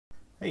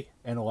Hey,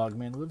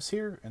 AnalogmanLives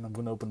here, and I'm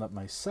going to open up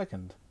my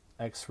second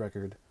X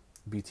Record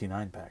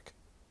BT9 pack.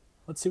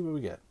 Let's see what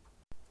we get.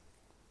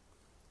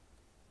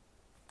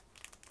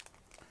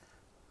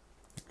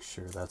 Make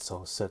sure that's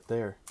all set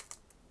there.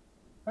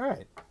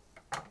 Alright.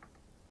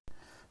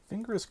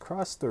 Fingers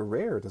crossed the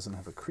rare doesn't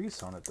have a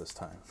crease on it this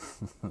time.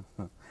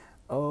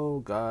 Oh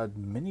god,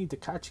 Mini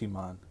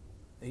Digimon.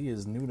 He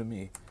is new to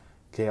me.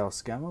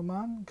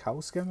 Kaoskamamon?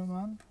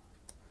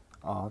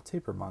 Aw,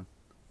 Tapermon.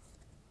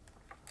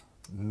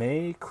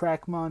 May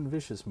Crackmon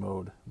Vicious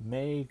Mode.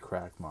 May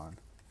Crackmon.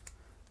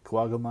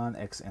 Guagumon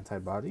X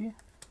Antibody.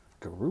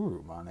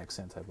 Garurumon X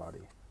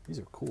Antibody. These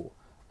are cool.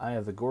 I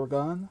have the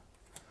Gorgon.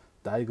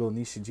 Daigo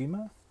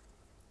Nishijima.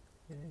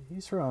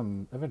 He's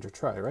from Adventure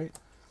Try, right?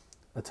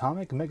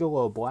 Atomic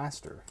Megalo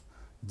Blaster.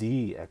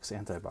 D X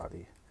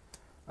Antibody.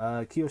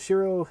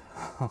 Kiyoshiro.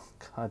 Oh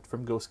god,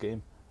 from Ghost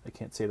Game. I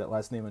can't say that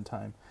last name in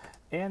time.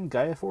 And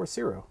Gaia Force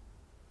Zero.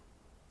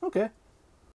 Okay.